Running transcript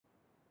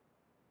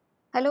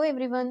Hello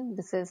everyone,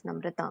 this is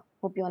Namrata.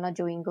 Hope you all are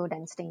doing good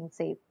and staying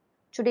safe.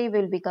 Today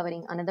we'll be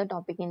covering another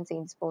topic in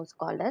Salesforce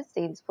called as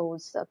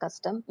Salesforce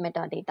Custom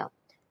Metadata.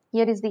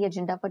 Here is the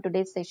agenda for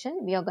today's session.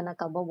 We are going to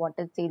cover what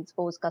is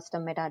Salesforce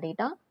Custom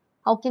Metadata,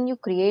 how can you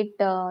create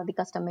the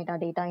custom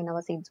metadata in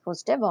our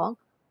Salesforce DevOps,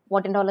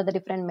 what and all are the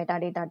different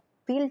metadata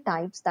field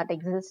types that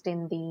exist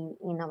in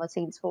our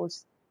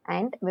Salesforce,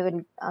 and we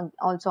will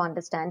also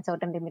understand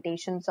certain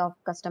limitations of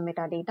custom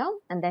metadata,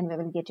 and then we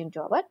will get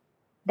into our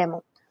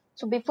demo.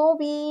 So before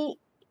we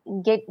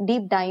get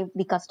deep dive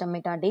the custom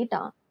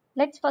metadata,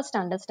 let's first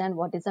understand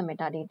what is a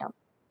metadata.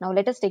 Now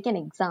let us take an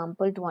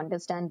example to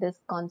understand this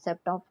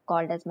concept of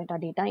called as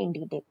metadata in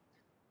detail.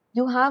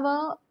 You have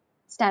a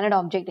standard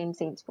object in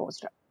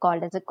Salesforce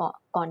called as a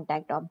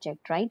contact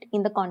object, right?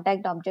 In the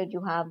contact object,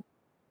 you have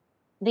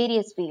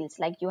various fields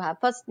like you have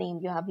first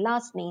name, you have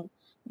last name,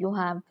 you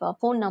have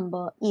phone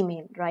number,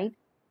 email, right?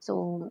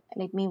 So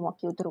let me walk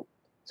you through.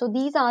 So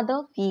these are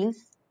the fields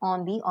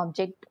on the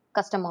object,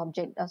 custom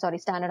object,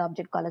 standard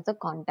object called as a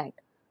contact.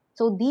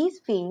 So these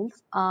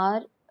fields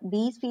are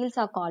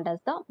called as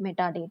the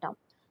metadata.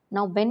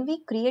 Now when we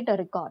create a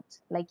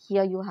records, like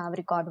here you have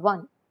record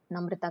 1,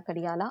 Namrata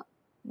Kadiyala,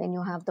 then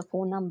you have the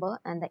phone number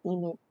and the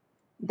email.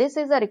 This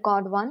is a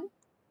record 1.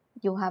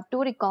 You have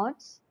 2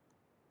 records,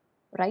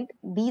 right?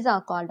 These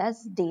are called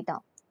as data.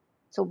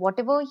 So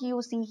whatever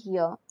you see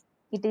here,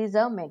 it is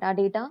a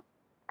metadata,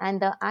 and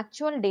the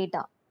actual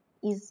data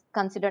is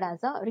considered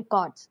as a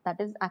records, that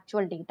is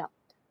actual data.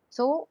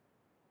 So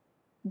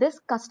this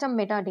custom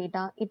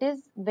metadata, it is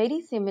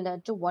very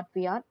similar to what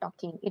we are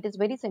talking. It is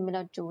very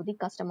similar to the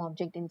custom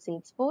object in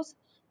Salesforce,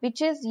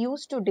 which is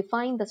used to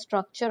define the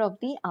structure of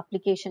the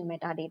application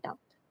metadata.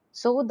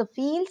 So the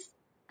fields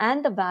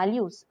and the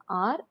values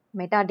are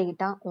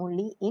metadata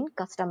only in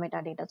custom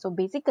metadata. So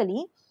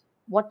basically,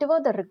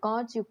 whatever the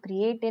records you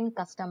create in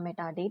custom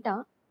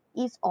metadata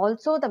is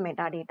also the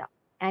metadata,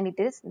 and it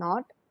is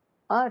not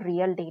a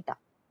real data.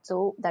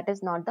 So that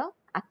is not the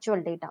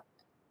actual data.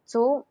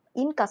 So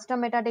in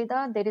custom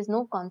metadata, there is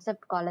no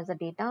concept called as a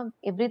data.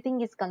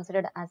 Everything is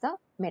considered as a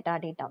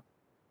metadata.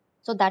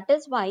 So that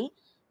is why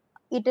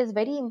it is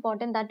very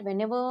important that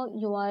whenever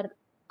you are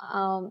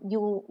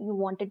you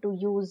wanted to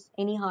use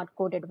any hard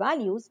coded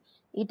values,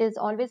 it is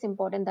always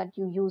important that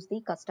you use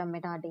the custom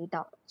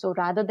metadata. So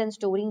rather than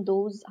storing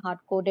those hard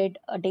coded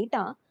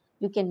data,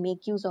 you can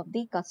make use of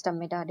the custom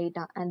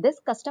metadata. And this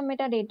custom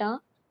metadata,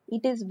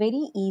 it is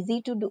very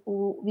easy to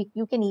do.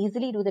 You can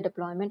easily do the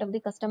deployment of the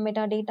custom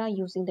metadata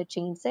using the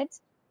chain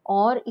sets,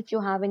 or if you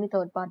have any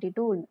third party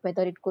tool,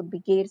 whether it could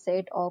be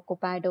GearSet or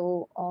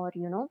Copado or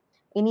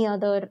any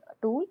other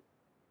tool,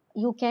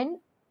 you can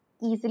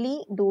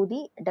easily do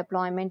the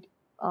deployment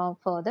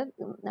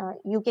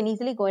you can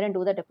easily go ahead and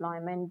do the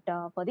deployment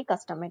for the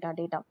custom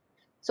metadata.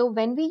 So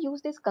when we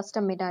use this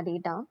custom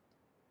metadata,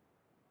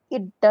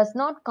 it does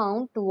not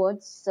count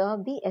towards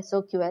the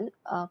SOQL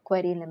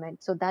query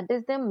limit. So that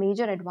is the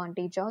major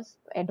advantages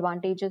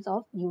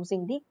of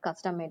using the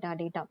custom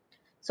metadata.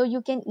 So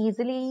you can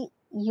easily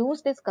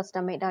use this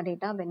custom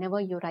metadata whenever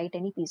you write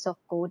any piece of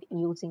code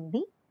using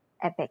the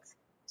Apex.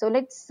 So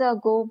let's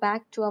go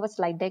back to our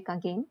slide deck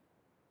again.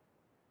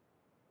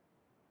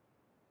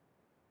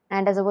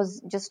 And as I was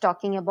just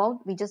talking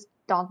about, we just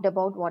talked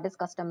about what is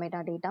custom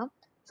metadata.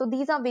 So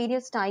these are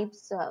various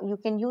types. You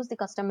can use the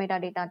custom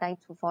metadata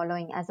types for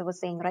following, as I was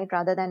saying, right?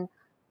 Rather than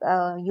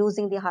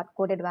using the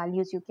hard-coded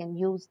values, you can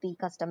use the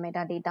custom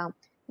metadata.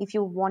 If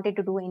you wanted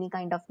to do any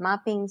kind of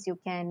mappings, you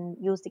can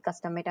use the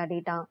custom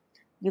metadata.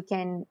 You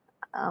can,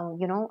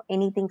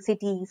 anything,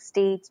 cities,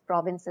 states,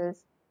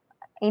 provinces,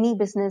 any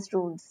business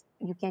rules,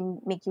 you can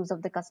make use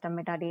of the custom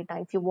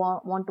metadata. If you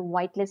want to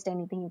whitelist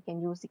anything, you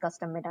can use the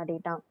custom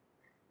metadata.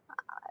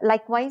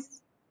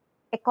 Likewise,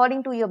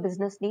 according to your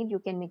business need, you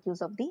can make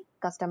use of the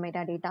custom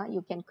metadata.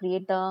 You can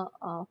create the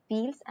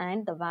fields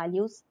and the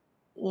values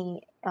in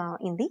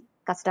the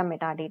custom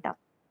metadata.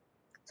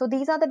 So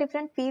these are the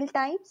different field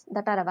types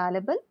that are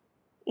available.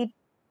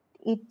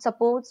 It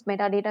supports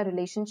metadata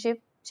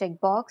relationship,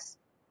 checkbox,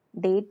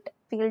 date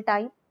field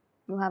type.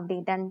 You have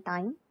date and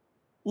time,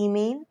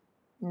 email,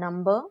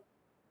 number,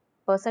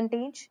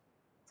 percentage,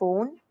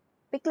 phone,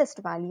 pick list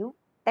value,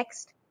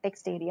 text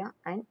area,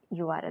 and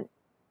URL.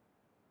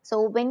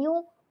 So when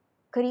you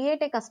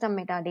create a custom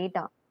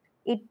metadata,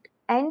 it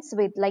ends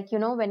with, like,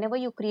 whenever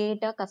you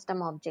create a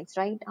custom objects,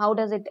 right? How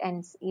does it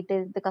ends? It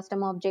is the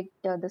custom object,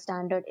 the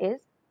standard is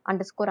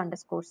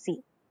 __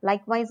 C.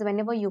 Likewise,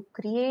 whenever you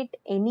create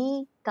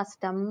any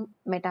custom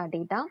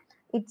metadata,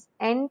 it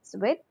ends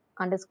with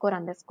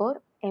 __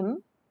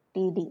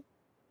 MTD.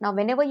 Now,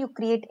 whenever you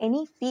create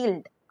any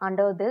field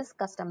under this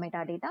custom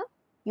metadata,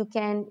 you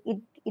can,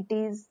 it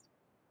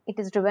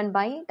is driven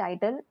by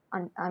title,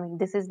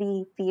 this is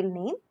the field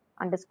name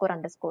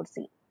 __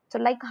 C. So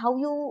like how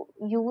you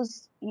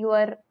use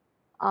your,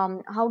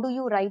 how do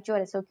you write your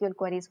SOQL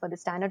queries for the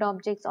standard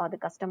objects or the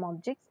custom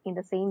objects? In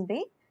the same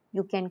way,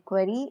 you can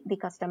query the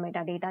custom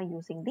metadata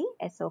using the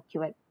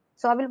SOQL.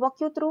 So I will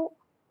walk you through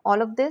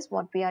all of this,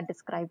 what we are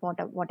describing,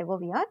 whatever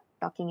we are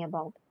talking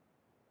about.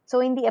 So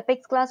in the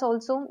Apex class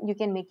also, you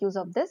can make use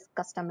of this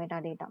custom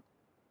metadata.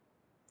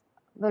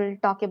 We'll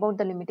talk about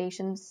the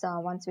limitations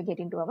once we get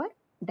into our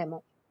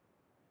demo.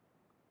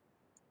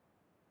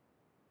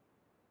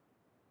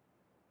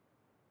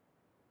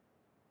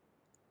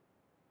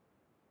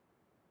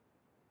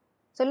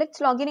 So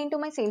let's log in into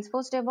my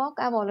Salesforce DevOps.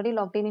 I've already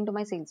logged in into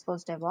my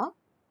Salesforce DevOps.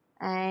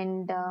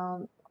 And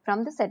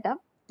from the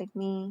setup,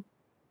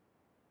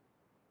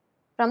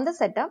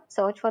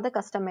 search for the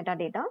custom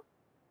metadata.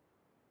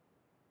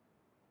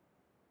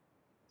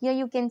 Here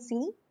you can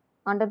see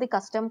under the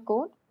custom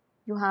code,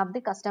 you have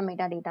the custom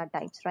metadata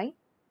types, right?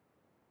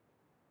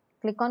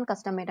 Click on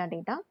custom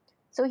metadata.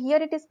 So here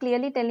it is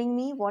clearly telling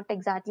me what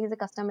exactly is the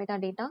custom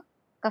metadata.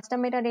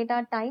 Custom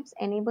metadata types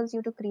enables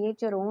you to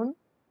create your own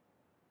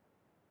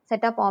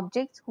setup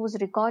objects whose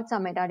records are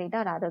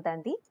metadata rather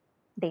than the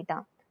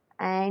data.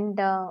 And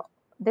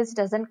this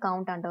doesn't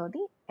count under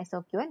the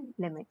SOQL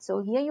limit.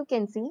 So here you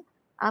can see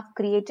I've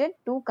created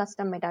 2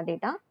 custom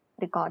metadata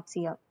records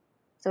here.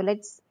 So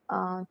let's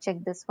check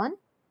this one.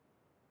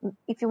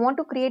 If you want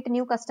to create a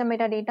new custom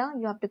metadata,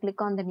 you have to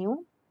click on the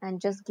new and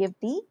just give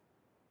the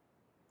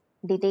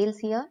details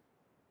here.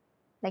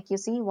 Like you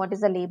see, what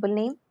is the label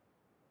name?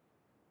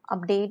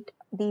 Update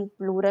the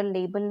plural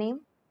label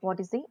name. What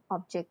is the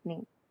object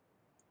name?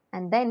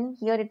 And then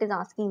here it is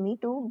asking me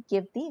to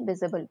give the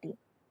visibility.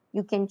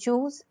 You can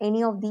choose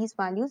any of these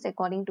values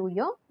according to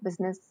your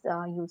business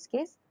use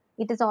case.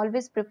 It is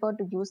always preferred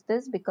to use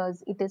this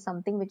because it is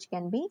something which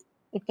can be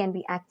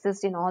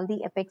accessed in all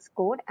the Apex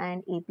code,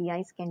 and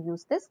APIs can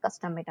use this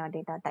custom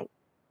metadata type.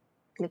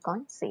 Click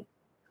on save.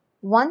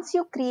 Once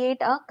you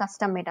create a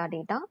custom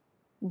metadata,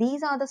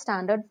 these are the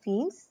standard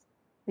fields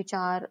which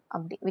are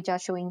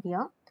showing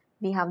here.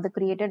 We have the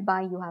created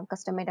by, you have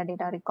custom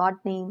metadata record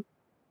name,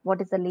 what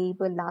is the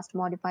label, last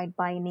modified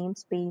by,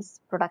 namespace,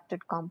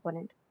 protected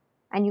component.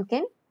 And you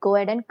can go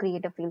ahead and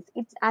create a field.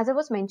 It's as I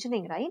was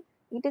mentioning, right?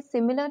 It is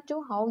similar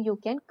to how you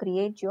can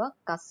create your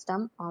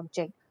custom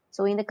object.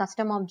 So in the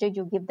custom object,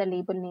 you give the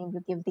label name,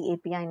 you give the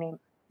API name.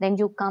 Then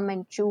you come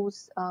and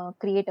choose,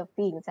 create a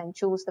fields and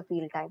choose the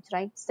field types,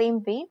 right?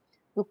 Same way,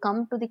 you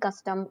come to the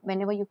custom,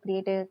 whenever you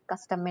create a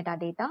custom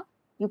metadata,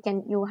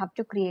 you have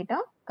to create a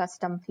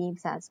custom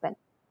fields as well.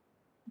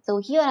 So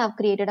here I've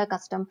created a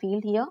custom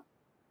field here,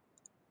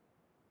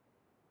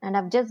 and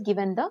I've just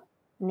given the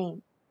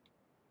name.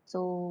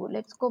 So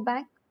let's go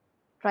back,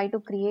 try to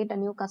create a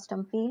new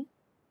custom field.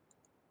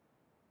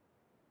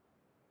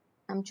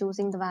 I'm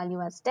choosing the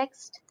value as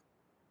text,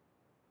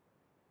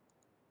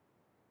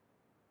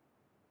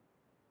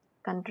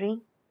 country,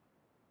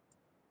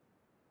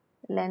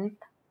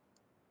 length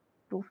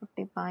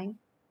 255,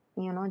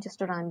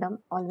 just a random,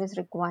 always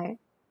required.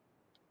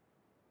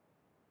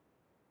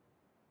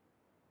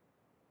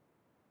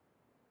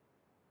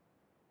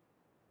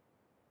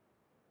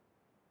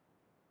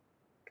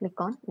 Click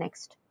on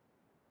next.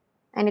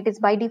 And it is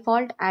by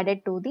default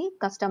added to the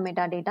custom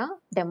metadata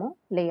demo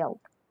layout.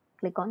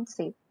 Click on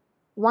save.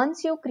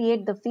 Once you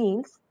create the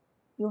fields,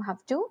 you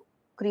have to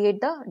create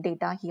the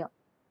data here.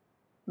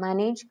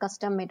 Manage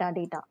custom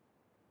metadata.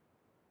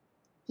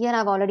 Here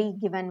I've already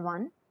given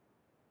one.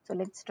 So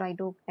let's try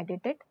to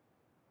edit it.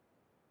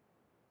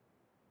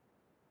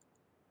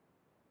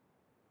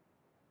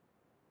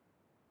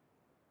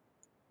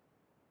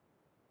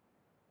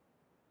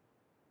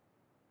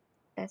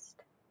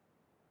 Test.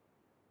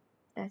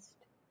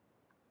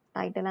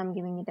 Title I'm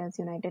giving it as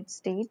United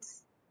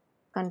States.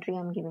 Country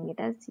I'm giving it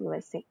as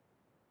USA.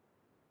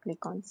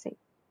 Click on save.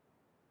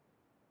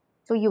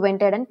 So you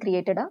went ahead and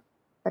created a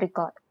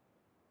record.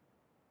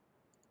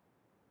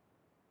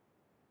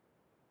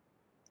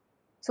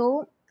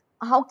 So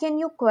how can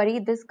you query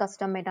this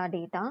custom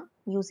metadata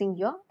using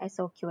your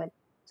SOQL?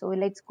 So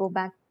let's go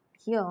back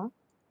here.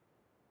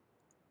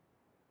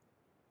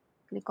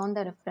 Click on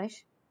the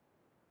refresh.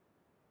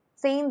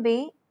 Same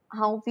way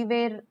how we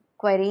were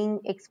querying,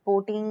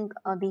 exporting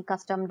the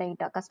custom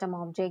data, custom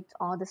objects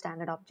or the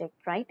standard object,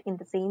 right? In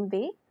the same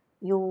way,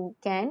 you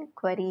can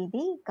query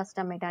the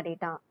custom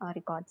metadata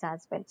records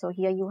as well. So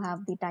here you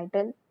have the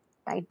title,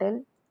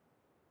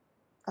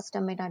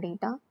 custom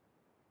metadata.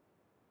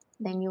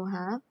 Then you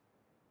have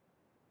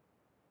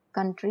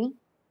country,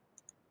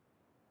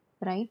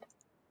 right?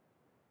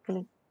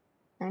 Click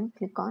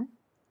on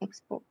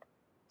export.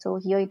 So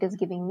here it is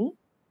giving me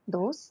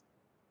those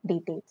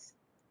details.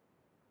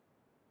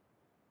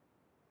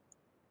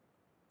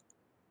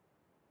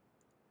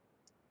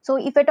 So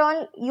if at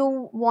all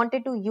you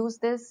wanted to use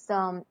this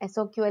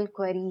SOQL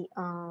query,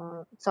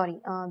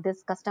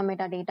 this custom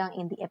metadata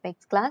in the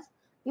Apex class,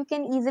 you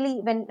can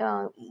easily,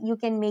 you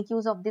can make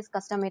use of this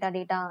custom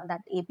metadata,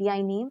 that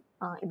API name,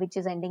 which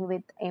is ending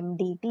with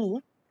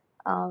MDT.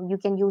 You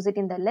can use it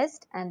in the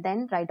list and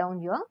then write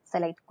down your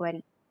select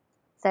query.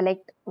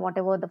 Select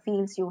whatever the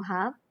fields you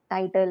have,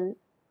 title,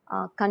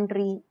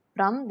 country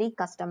from the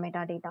custom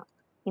metadata.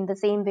 In the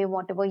same way,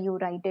 whatever you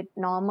write it,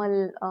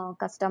 normal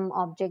custom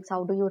objects,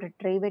 how do you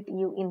retrieve it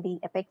in the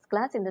Apex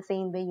class? In the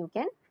same way, you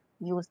can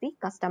use the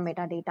custom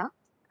metadata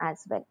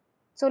as well.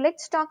 So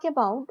let's talk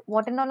about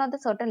what and all are the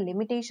certain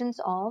limitations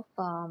of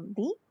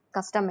the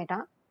custom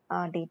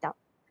metadata.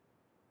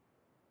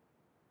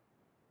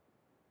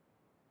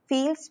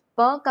 Fields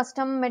per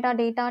custom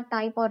metadata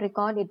type or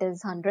record, it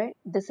is 100.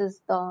 This is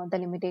the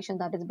limitation,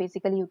 that is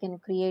basically you can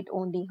create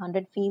only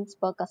 100 fields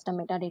per custom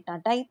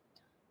metadata type.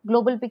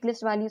 Global pick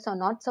list values are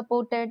not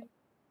supported.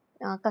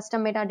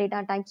 Custom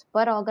metadata types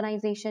per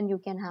organization, you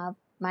can have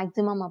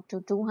maximum up to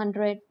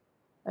 200,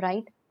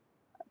 right?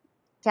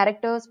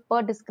 Characters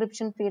per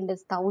description field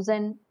is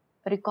 1000.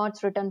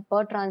 Records written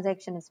per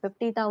transaction is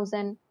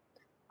 50,000.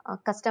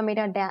 Custom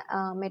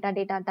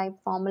metadata type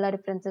formula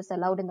references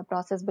allowed in the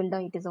process builder,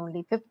 it is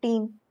only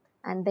 15.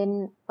 And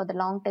then for the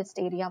long test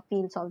area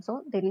fields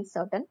also, there is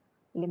certain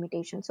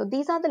limitations. So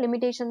these are the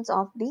limitations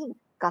of the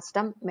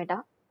custom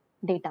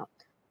metadata.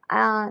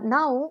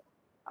 Now,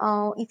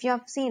 if you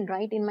have seen,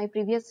 right, in my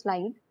previous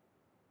slide,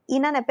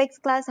 in an Apex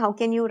class, how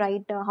can you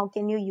write, how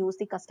can you use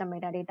the custom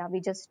metadata?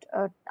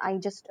 I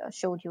just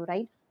showed you,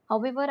 right?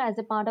 However, as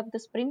a part of the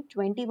Sprint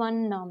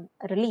 21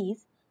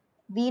 release,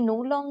 we no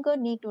longer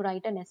need to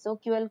write an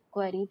SOQL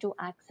query to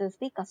access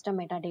the custom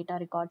metadata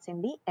records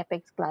in the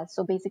Apex class.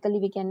 So basically,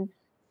 we can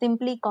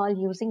simply call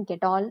using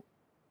get all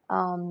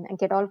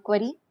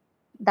query.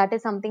 That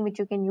is something which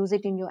you can use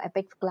it in your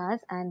Apex class,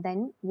 and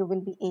then you will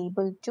be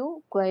able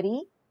to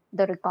query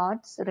the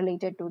records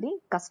related to the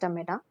custom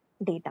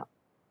metadata.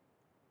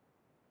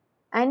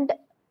 And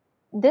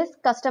this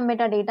custom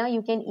metadata,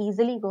 you can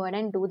easily go ahead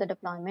and do the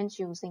deployments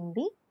using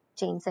the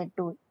chain set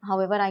tool.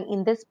 However,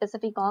 in this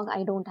specific org,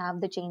 I don't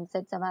have the chain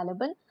sets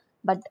available,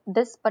 but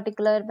this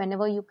particular,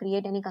 whenever you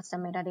create any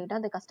custom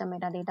metadata, the custom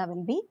metadata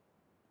will be,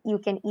 you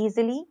can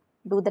easily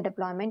do the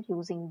deployment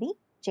using the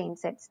chain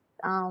sets.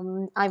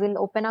 I will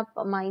open up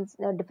my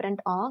different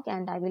org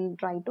and I will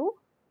try to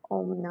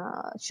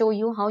show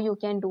you how you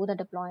can do the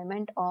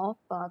deployment of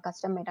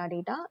custom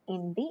metadata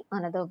in the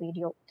another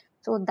video.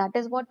 So that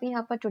is what we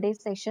have for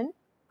today's session.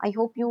 I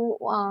hope you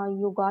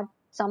got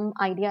some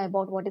idea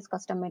about what is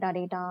custom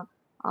metadata,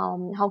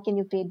 how can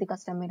you create the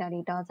custom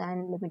metadatas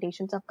and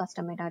limitations of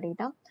custom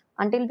metadata.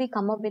 Until we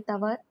come up with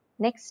our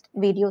next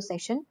video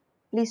session,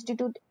 please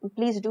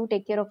do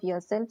take care of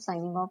yourself.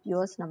 Signing off,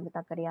 yours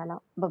Namrata Karyala.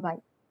 Bye bye.